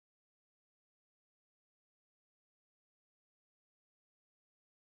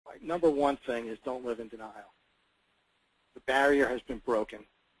My number one thing is don't live in denial. The barrier has been broken.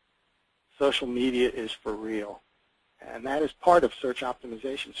 Social media is for real. And that is part of search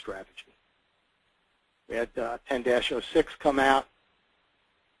optimization strategy. We had 10-06 come out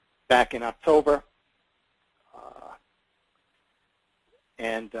back in October.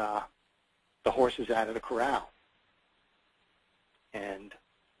 And the horse is out of the corral. And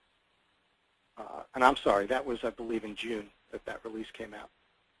I'm sorry, that was, I believe, in June that release came out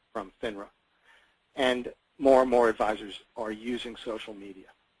from FINRA. And more advisors are using social media.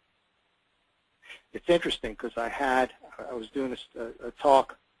 It's interesting because I was doing a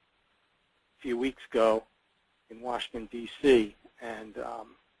talk a few weeks ago in Washington, D.C., and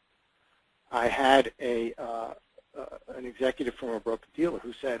I had an executive from a broker-dealer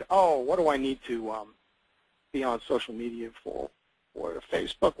who said, oh, what do I need to be on social media for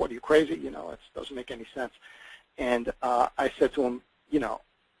Facebook? What, are you crazy? You know, it doesn't make any sense. And I said to him, you know,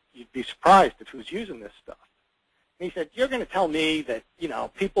 you'd be surprised at who's using this stuff. And he said, you're going to tell me that, you know,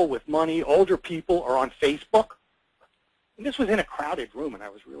 people with money, older people, are on Facebook? And this was in a crowded room, and I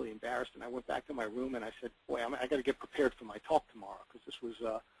was really embarrassed. And I went back to my room, and I said, boy, I got to get prepared for my talk tomorrow, because this was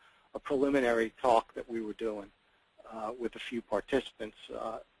a preliminary talk that we were doing with a few participants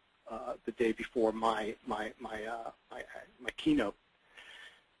the day before my keynote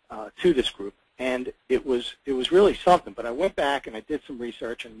to this group. And it was really something. But I went back and I did some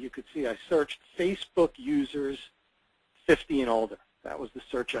research, and you could see I searched Facebook users 50 and older. That was the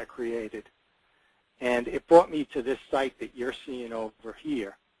search I created. And it brought me to this site that you're seeing over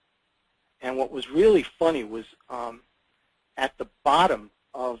here. And what was really funny was at the bottom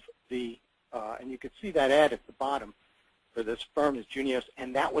of the, and you could see that ad at the bottom for this firm is Junios,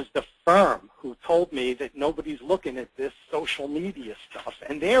 and that was the firm who told me that nobody's looking at this social media stuff.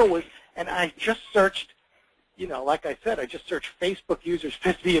 And there was, and I just searched, you know, like I said, I just searched Facebook users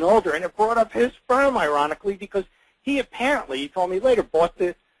 50 and older, and it brought up his firm, ironically, because he apparently, he told me later, bought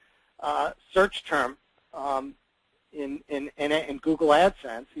the search term in Google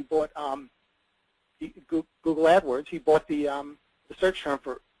AdSense. He bought Google AdWords. He bought the search term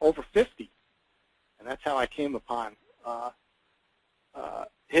for over 50, and that's how I came upon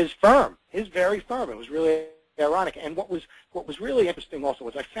his firm, his very firm. It was really ironic. And what was really interesting also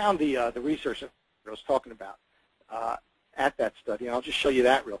was I found the research that I was talking about at that study, and I'll just show you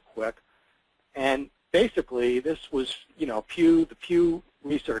that real quick. And basically, this was, you know, the Pew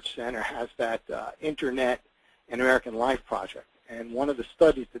Research Center has that Internet and American Life project. And one of the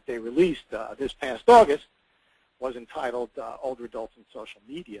studies that they released this past August was entitled Older Adults and Social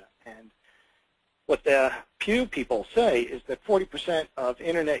Media. And what the Pew people say is that 40% of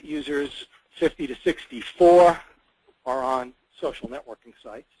Internet users 50 to 64 are on social networking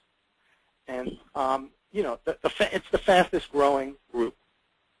sites. And, you know, it's the fastest growing group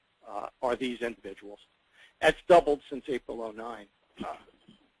are these individuals. That's doubled since April 09.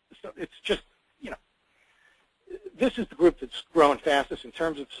 So it's just, you know, this is the group that's growing fastest in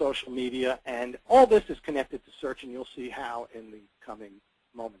terms of social media, and all this is connected to search, and you'll see how in the coming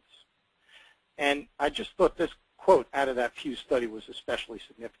moments. And I just thought this quote out of that Pew study was especially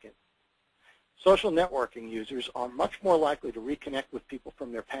significant. Social networking users are much more likely to reconnect with people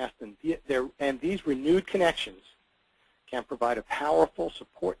from their past, and these renewed connections can provide a powerful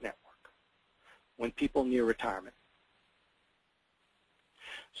support network when people near retirement.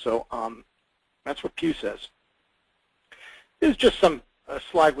 So that's what Pew says. This is just a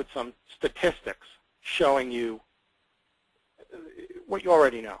slide with some statistics showing you what you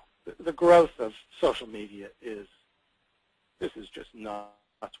already know. The growth of social media this is just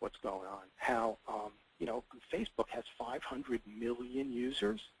nuts what's going on. How, you know, Facebook has 500 million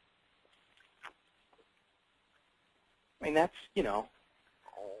users. I mean, that's, you know,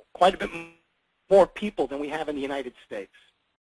 quite a bit more people than we have in the United States.